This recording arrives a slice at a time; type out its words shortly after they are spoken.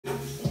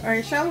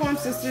Alright, Shalawam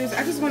sisters,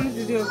 I just wanted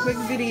to do a quick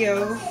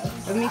video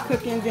of me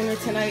cooking dinner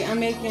tonight. I'm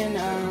making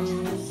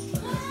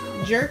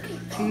jerk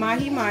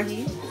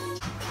Mahi.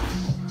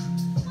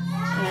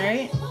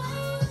 Alright.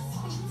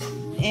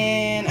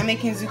 And I'm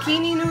making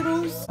zucchini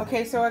noodles.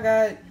 Okay, so I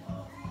got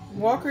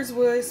Walker's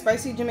Wood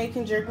spicy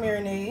Jamaican jerk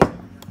marinade,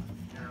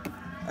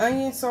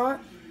 onion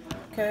salt,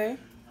 okay,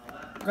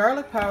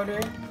 garlic powder,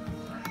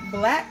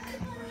 black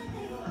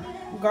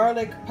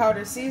garlic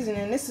powder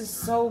seasoning. This is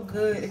so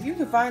good. If you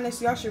can find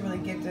this, y'all should really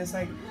get this.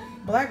 Like,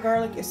 black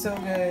garlic is so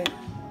good.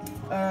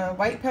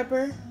 White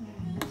pepper,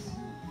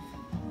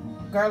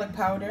 garlic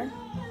powder,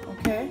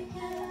 okay.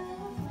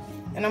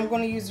 And I'm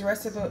going to use the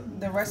rest of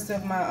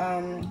my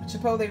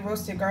chipotle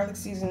roasted garlic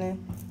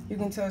seasoning. You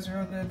can tell it's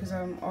real good because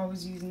I'm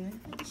always using it.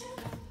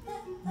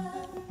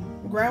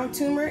 Ground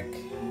turmeric,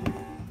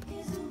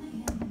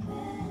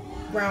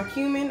 ground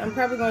cumin. I'm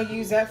probably going to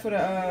use that for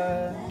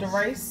the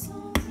rice.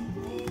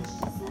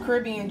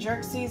 Caribbean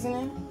jerk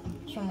seasoning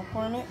from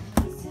McCormick.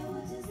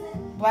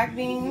 Black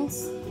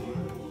beans.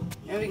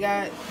 And we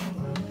got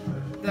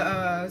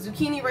the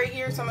zucchini right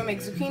here. So I'm going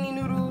to make zucchini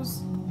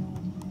noodles.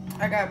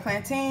 I got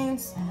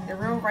plantains. They're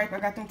real ripe. I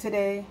got them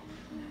today.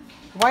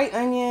 White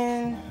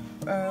onion.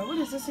 What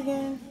is this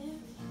again?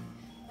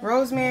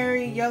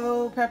 Rosemary,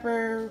 yellow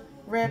pepper,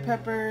 red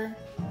pepper,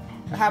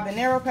 a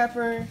habanero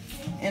pepper,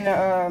 and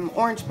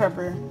orange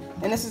pepper.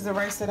 And this is the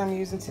rice that I'm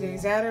using today.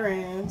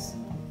 Zatarans.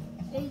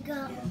 There you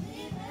go.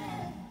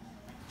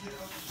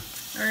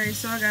 Alright,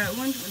 so I got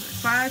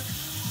 5.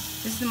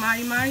 This is the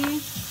Mahi.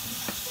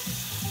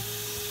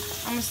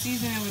 I'm going to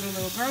season it with a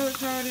little garlic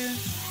powder.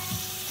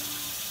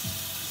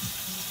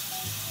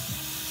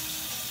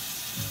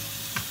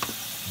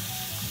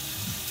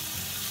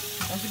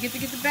 Don't forget to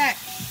get the back.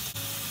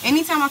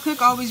 Anytime I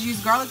cook, I always use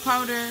garlic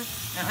powder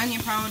and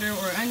onion powder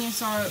or onion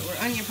salt or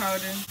onion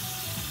powder.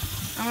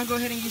 I'm going to go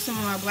ahead and use some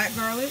of my black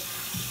garlic.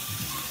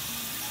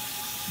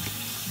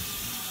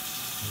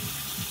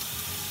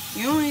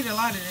 You don't need a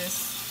lot of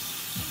this.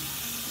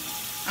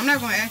 I'm not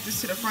going to add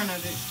this to the front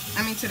of it.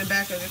 I mean to the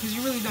back of it, because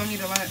you really don't need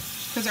a lot.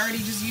 Because I already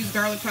just used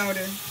garlic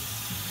powder.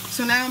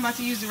 So now I'm about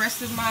to use the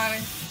rest of my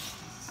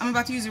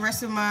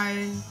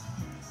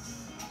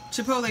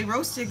chipotle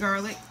roasted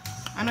garlic.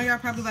 I know y'all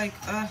probably like,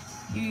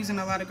 you're using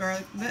a lot of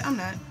garlic, but I'm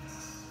not.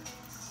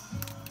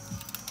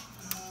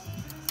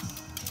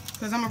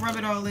 Because I'm going to rub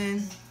it all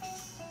in.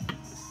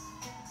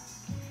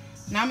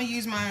 Now I'm going to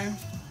use my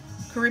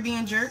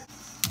Caribbean jerk.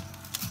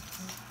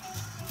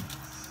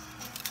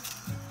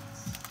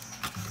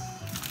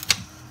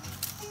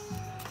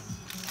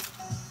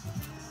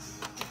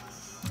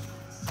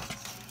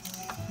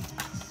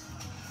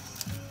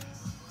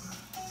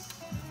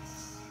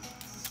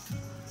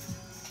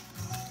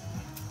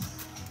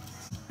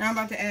 Now I'm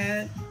about to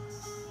add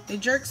the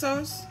jerk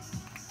sauce.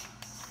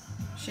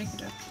 Shake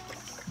it up.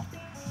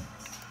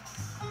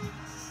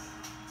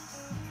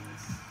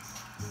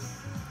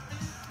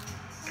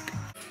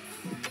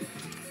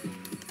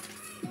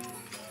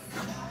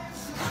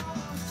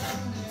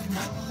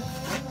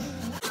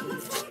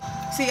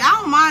 See, I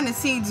don't mind the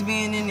seeds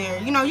being in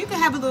there. You know, you can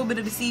have a little bit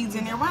of the seeds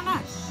in there. Why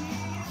not?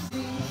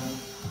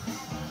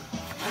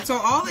 So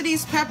all of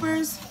these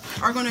peppers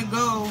are going to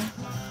go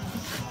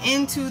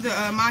into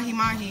the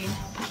Mahi.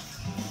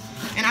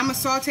 And I'm going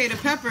to saute the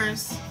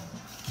peppers.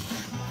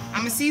 I'm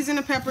going to season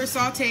the peppers,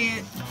 saute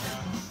it.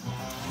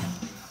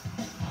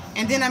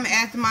 And then I'm going to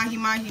add the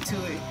Mahi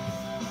to it.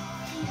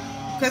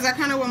 Because I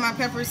kind of want my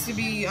peppers to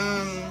be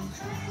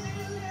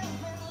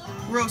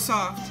real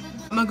soft.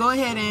 I'm going to go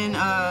ahead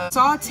and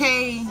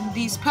saute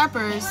these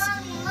peppers.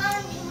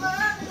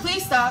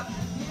 Please stop.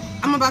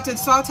 I'm about to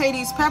saute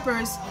these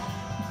peppers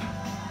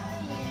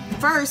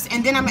first,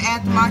 and then I'm going to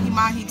add the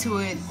Mahi to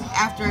it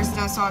after it's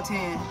done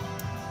sauteing.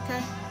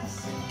 Okay?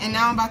 And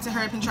now I'm about to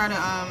hurry up and try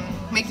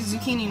to make the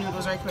zucchini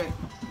noodles right quick.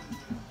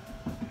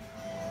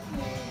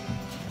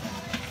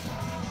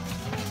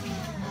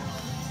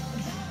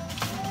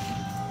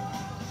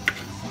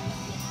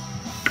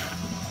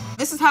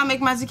 This is how I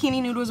make my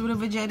zucchini noodles with a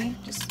veggetti.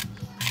 Just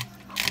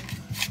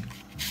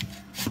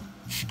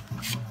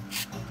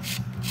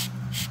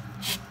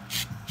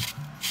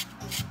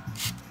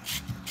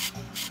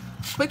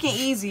quick and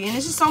easy, and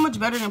it's just so much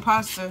better than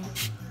pasta.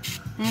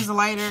 And it's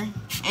lighter,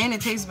 and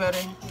it tastes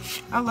better.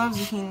 I love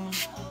zucchini.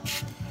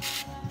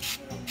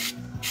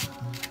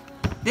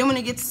 Then when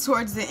it gets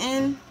towards the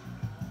end,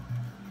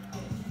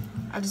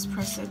 I just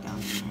press it down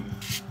there.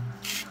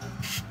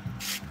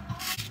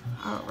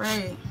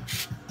 Alright.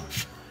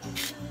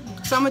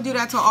 So I'm going to do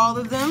that to all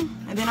of them,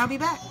 and then I'll be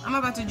back. I'm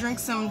about to drink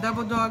some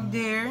Double Dog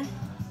Dare.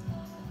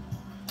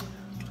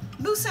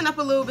 Loosen up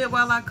a little bit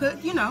while I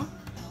cook, you know.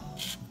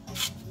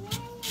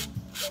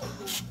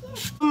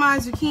 My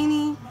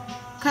zucchini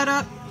cut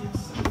up.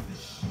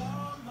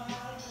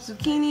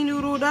 Zucchini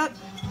noodled up.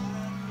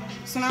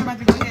 So now I'm about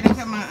to go ahead and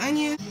cut my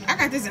onion. I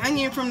got this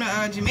onion from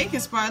the Jamaican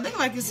spot. It looks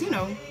like it's, you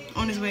know,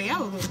 on its way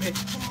out a little bit.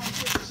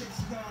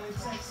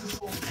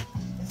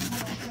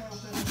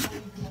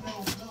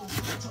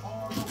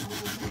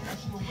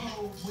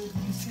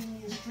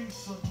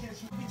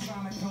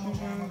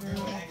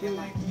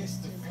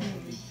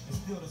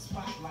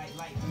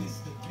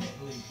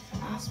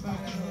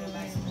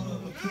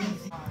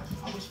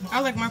 food. I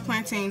like my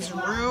plantains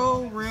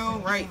real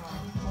ripe.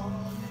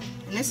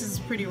 And this is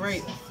pretty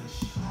ripe.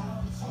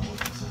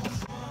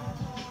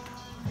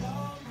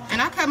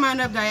 And I cut mine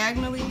up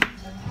diagonally.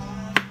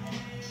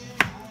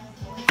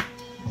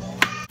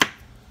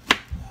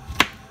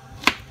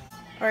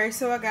 Alright,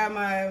 so I got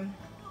my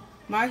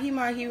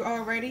Mahi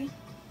all ready.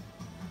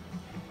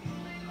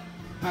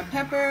 My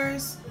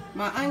peppers,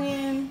 my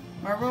onion,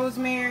 my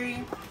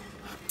rosemary,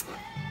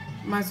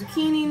 my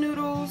zucchini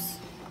noodles,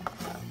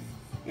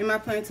 and my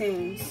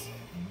plantains.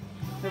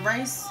 The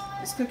rice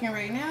is cooking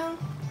right now.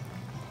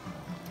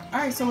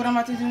 Alright, so what I'm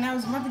about to do now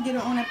is I'm about to get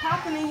it on and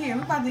popping in here.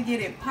 I'm about to get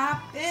it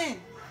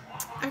popping.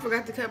 I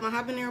forgot to cut my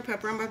habanero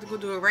pepper. I'm about to go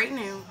do it right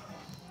now.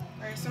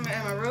 Alright, so I'm going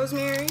to add my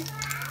rosemary.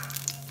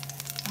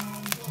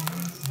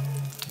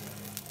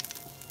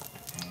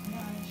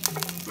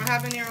 My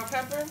habanero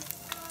pepper.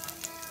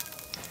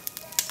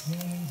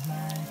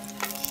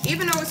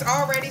 Even though it's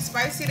already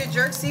spicy, the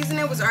jerk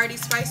seasoning was already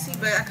spicy,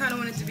 but I kind of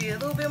want it to be a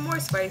little bit more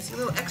spicy, a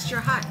little extra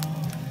hot.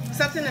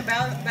 Something to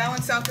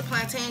balance out the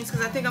plantains,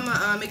 because I think I'm going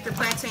to make the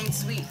plantains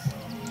sweet.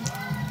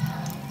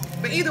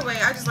 But either way,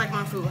 I just like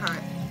my food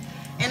hot.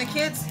 And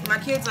my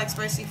kids like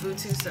spicy food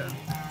too, so.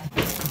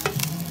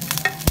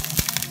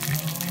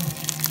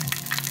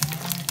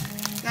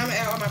 Now I'm going to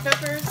add all my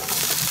peppers.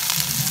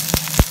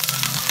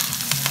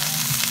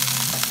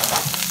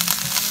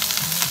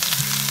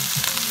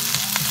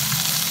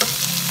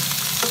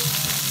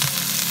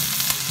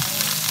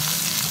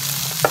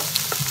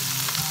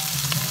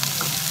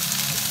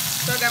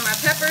 So I got my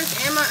peppers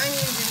and my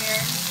onions in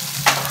there.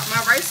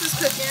 My rice is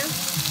cooking.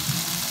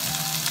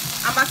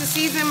 I'm about to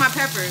season my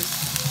peppers.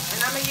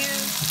 And I'm going to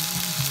use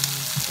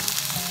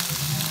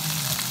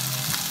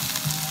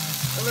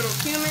a little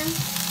cumin.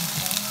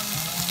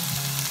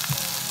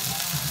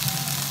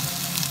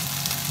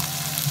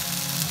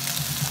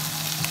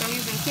 So I'm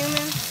using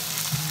cumin.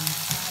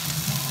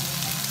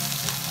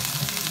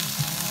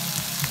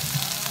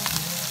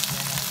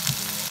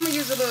 I'm going to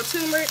use a little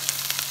turmeric.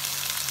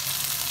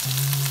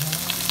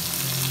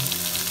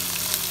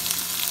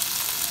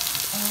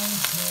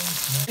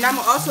 And I'm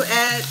going to also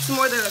add some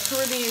more of the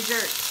Caribbean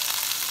jerk.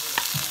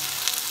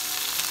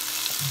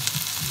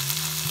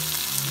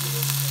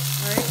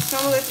 Alright, so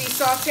I'm going to let these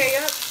saute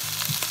up.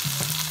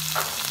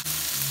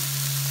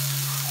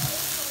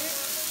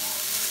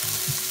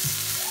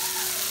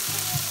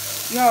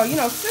 Y'all, you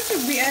know,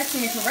 sisters be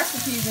asking me for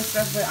recipes and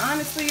stuff, but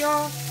honestly,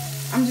 y'all,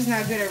 I'm just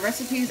not good at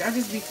recipes. I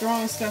just be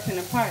throwing stuff in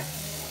the pot.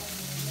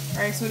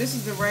 Alright, so this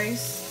is the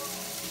rice.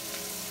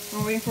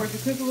 I'm waiting for it to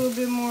cook a little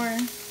bit more.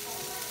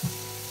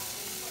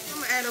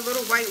 Add a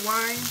little white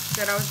wine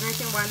that I was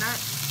drinking. Why not?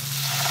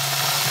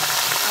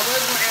 I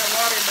was going to add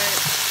water, but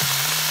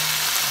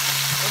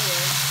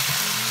anyway.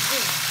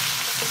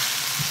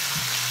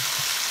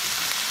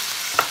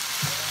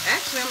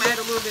 Actually, I'm going to add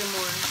a little bit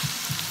more.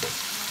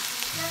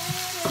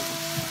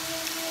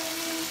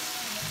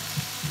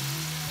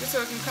 Just so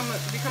it can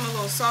become a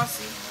little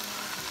saucy.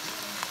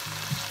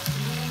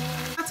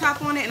 I'll top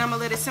on it and I'm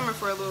going to let it simmer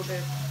for a little bit.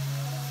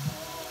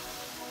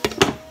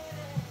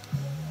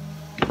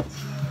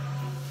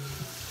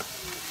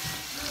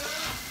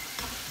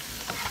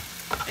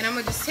 And I'm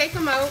going to just take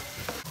them out.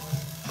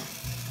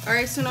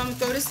 Alright, so now I'm going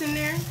to throw this in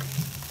there.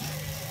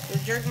 The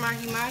jerk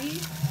mahi.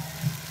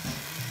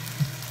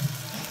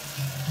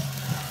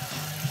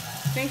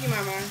 Thank you,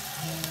 Mama.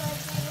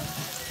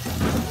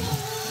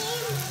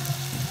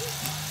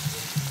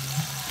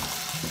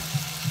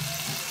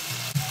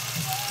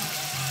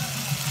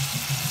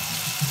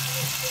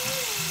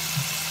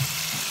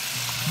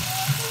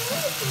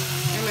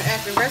 I'm going to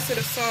add the rest of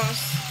the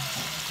sauce.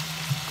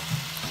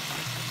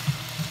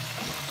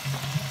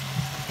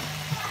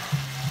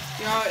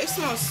 Y'all, it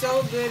smells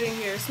so good in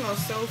here. It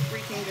smells so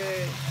freaking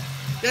good.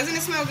 Doesn't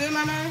it smell good,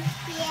 Mama?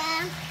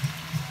 Yeah.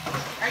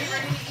 Are you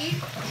ready to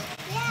eat?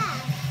 Yeah.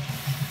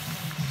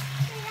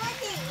 I'm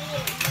ready to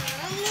eat,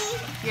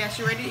 Mommy. Yes,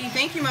 you're ready to eat.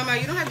 Thank you, Mama.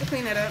 You don't have to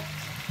clean that up.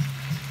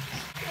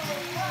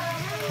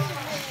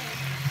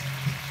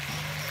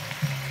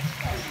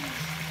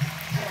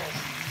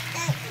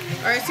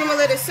 Alright, so I'm going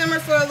to let it simmer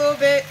for a little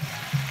bit.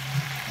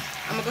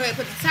 I'm going to go ahead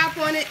and put the top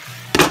on it.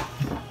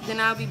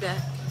 Then I'll be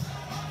back.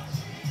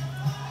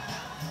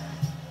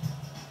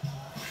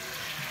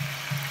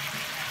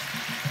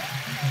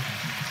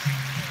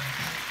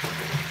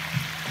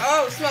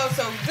 Oh, it smells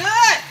so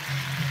good.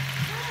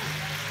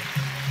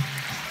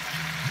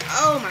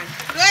 Oh my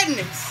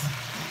goodness.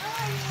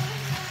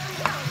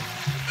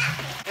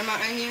 And my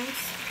onions.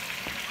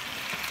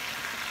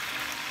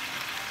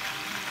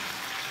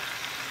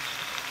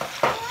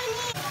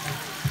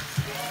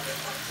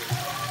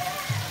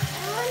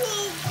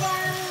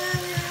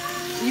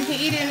 You can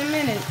eat it in a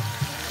minute.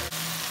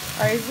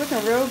 Alright, it's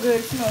looking real good.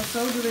 It smells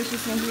so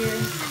delicious in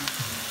here.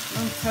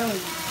 I'm telling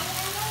you.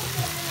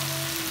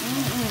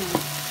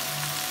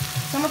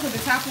 So I'm going to put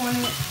the top on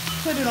it,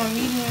 put it on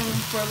medium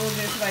for a little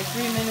bit, for like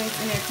 3 minutes,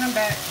 and then come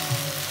back,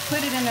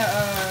 put it in the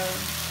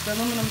the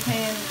aluminum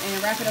pan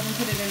and wrap it up and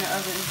put it in the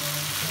oven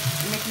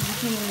and make the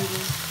zucchini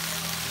noodles.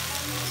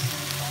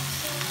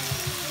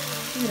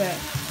 Look at that.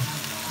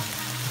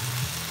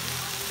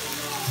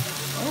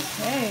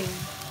 Okay.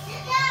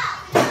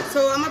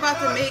 So I'm about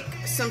to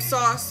make some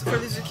sauce for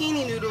the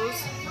zucchini noodles,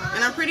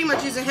 and I'm pretty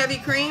much using heavy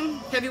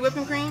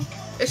whipping cream.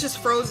 It's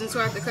just frozen, so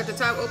I have to cut the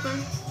top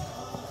open.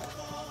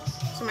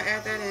 So I'm gonna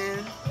add that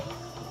in.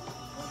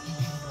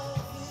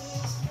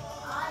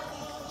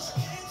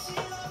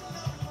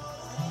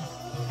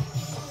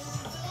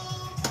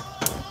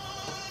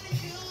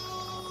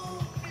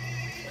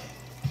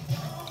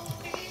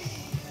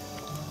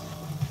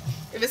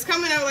 If it's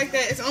coming out like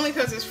that, it's only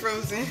because it's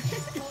frozen.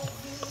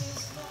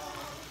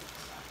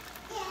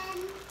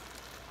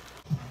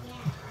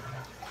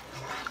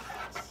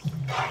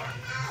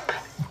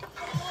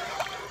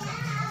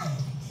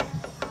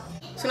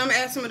 So now I'm gonna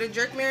add some of the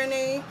jerk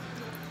marinade.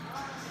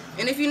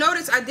 And if you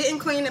notice, I didn't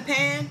clean the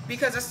pan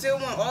because I still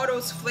want all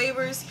those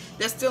flavors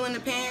that's still in the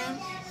pan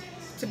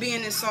to be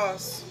in this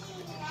sauce.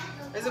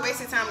 It's a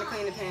waste of time to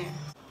clean the pan.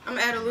 I'm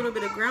gonna add a little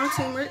bit of ground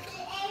turmeric.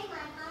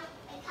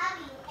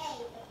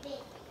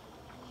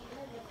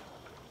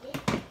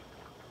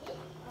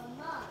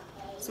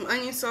 Some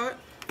onion salt.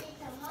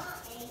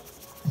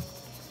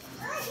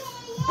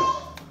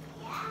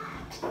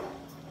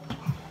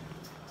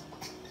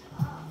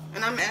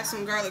 And I'm gonna add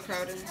some garlic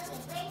powder.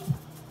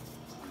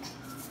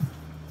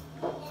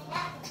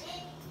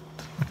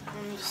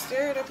 And just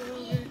stir it up a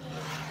little bit.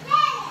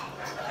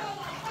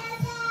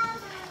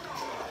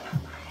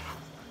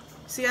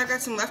 See, I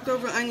got some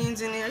leftover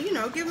onions in there. You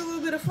know, give it a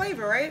little bit of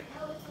flavor, right?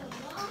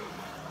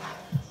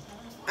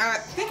 I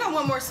think I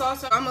want more sauce,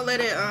 so I'm gonna let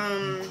it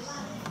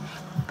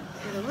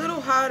get a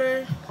little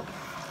hotter.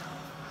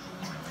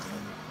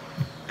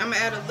 I'm gonna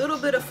add a little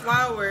bit of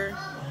flour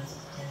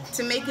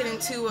to make it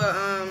into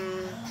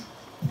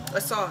a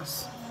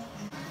sauce.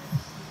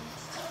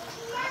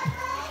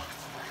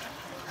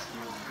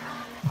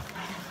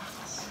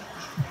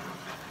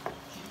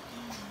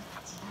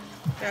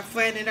 Gotta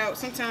flatten it out.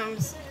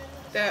 Sometimes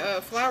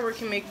that flour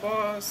can make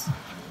balls,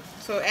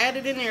 so add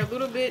it in there a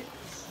little bit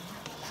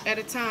at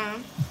a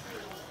time.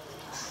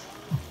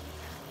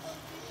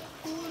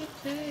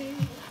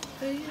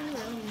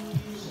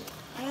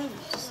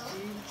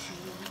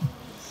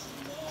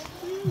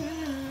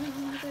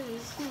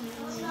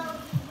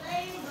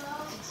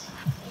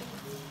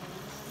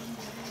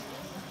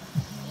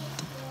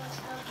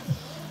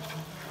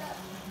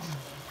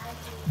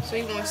 So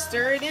you want to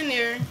stir it in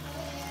there,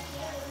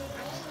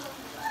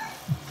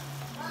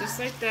 just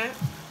like that.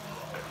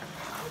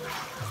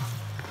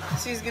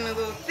 See, it's getting a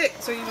little thick,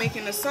 so you're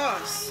making a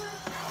sauce.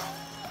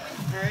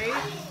 Alright?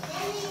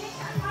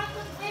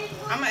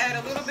 I'm going to add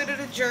a little bit of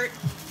the jerk,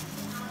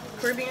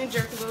 Caribbean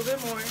jerk, a little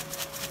bit more.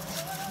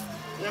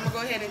 And I'm going to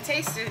go ahead and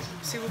taste it,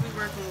 see what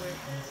we're working with.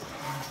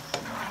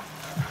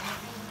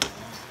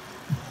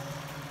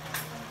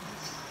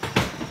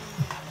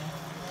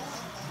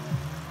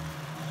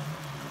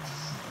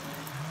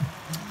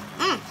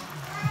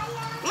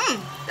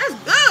 That's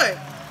good.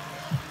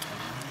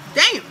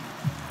 Damn.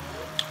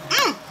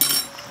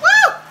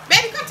 Woo!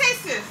 Baby, come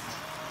taste this.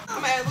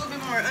 I'm going to add a little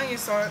bit more onion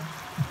salt.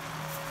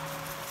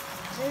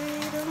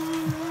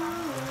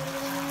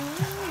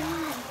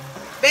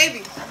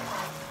 Baby.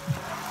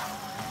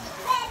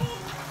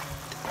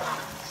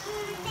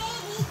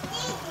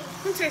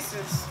 Come taste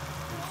this.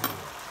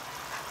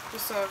 The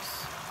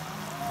sauce.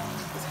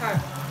 It's hot.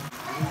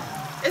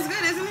 It's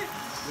good, isn't it?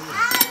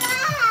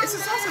 It's a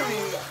sauce I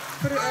mean,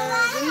 for the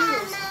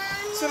noodles.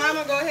 So now I'm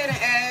going to go ahead and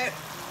add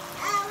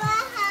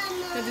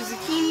the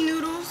zucchini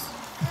noodles.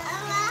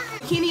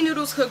 Zucchini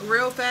noodles cook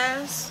real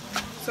fast,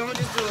 so I'm going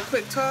to just do a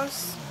quick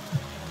toss.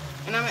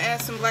 And I'm going to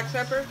add some black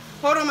pepper.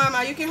 Hold on,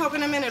 Mama, you can help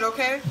in a minute,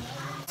 okay?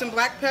 Some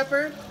black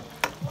pepper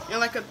and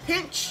like a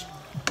pinch.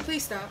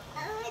 Please stop.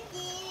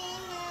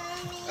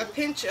 A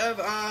pinch of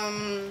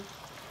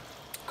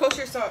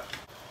kosher salt.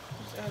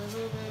 Just add a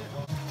little bit.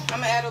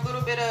 I'm going to add a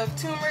little bit of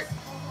turmeric.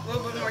 A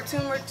little bit more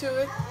turmeric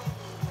to it.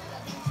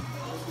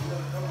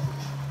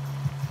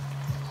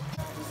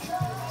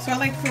 So I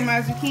like for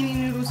my zucchini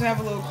noodles to have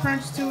a little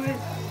crunch to it.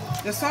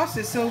 The sauce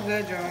is so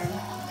good,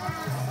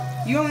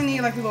 y'all. You only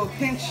need like a little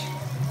pinch.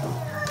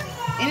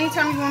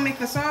 Anytime you want to make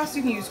the sauce,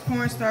 you can use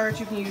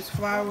cornstarch, you can use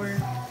flour.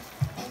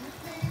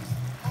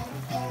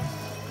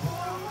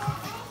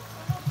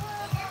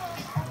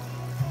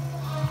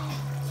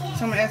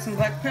 So I'm going to add some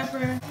black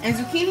pepper. And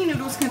zucchini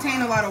noodles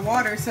contain a lot of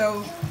water,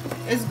 so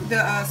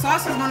the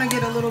sauce is going to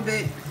get a little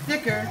bit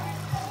thicker.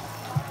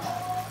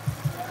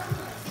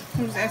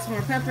 So just add some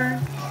more pepper.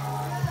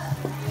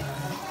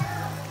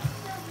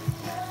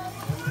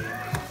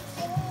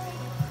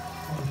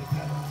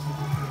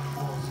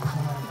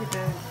 Look at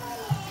that.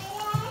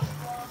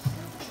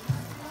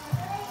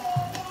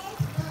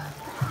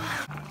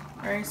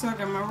 Alright, so I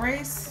got my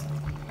rice.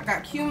 I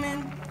got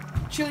cumin,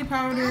 chili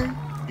powder,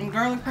 and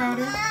garlic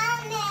powder.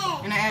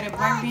 And I added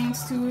black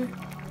beans to it.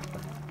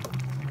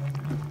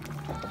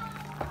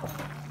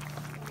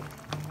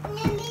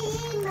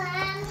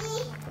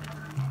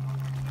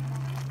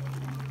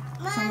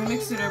 So I'm gonna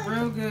mix it up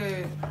real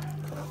good.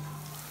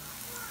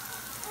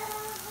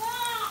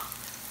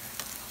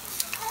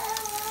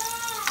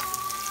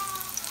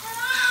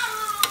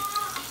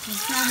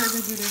 Let's try her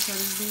to do this while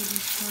this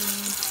baby's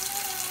crying.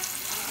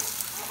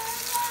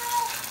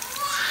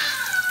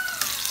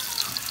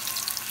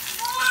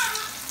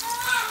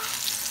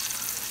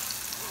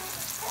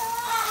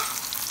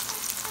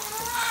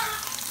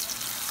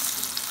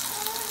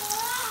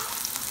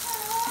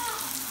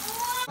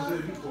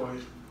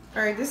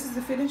 Alright, this is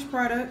the finished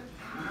product.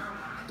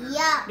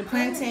 Yeah. The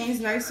plantain's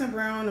nice and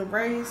brown, the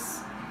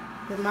rice,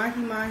 the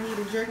mahi,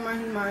 the jerk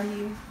mahi,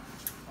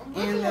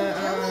 and the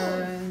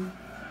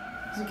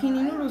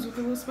zucchini noodles with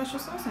a little special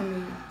sauce on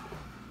it.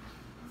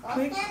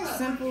 Quick,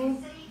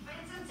 simple.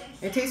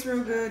 It tastes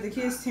real good. The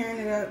kids tearing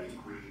it up.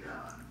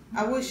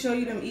 I would show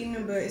you them eating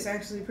them, but it's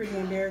actually pretty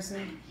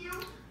embarrassing.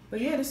 But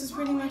yeah, this is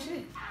pretty much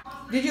it.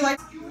 Did you like?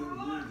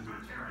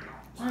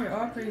 Alright,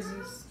 all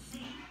praises.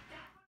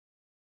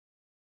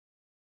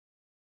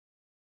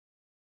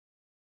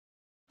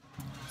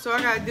 So I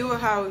gotta do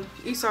it how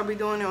Esau be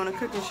doing it on the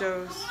cooking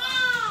shows.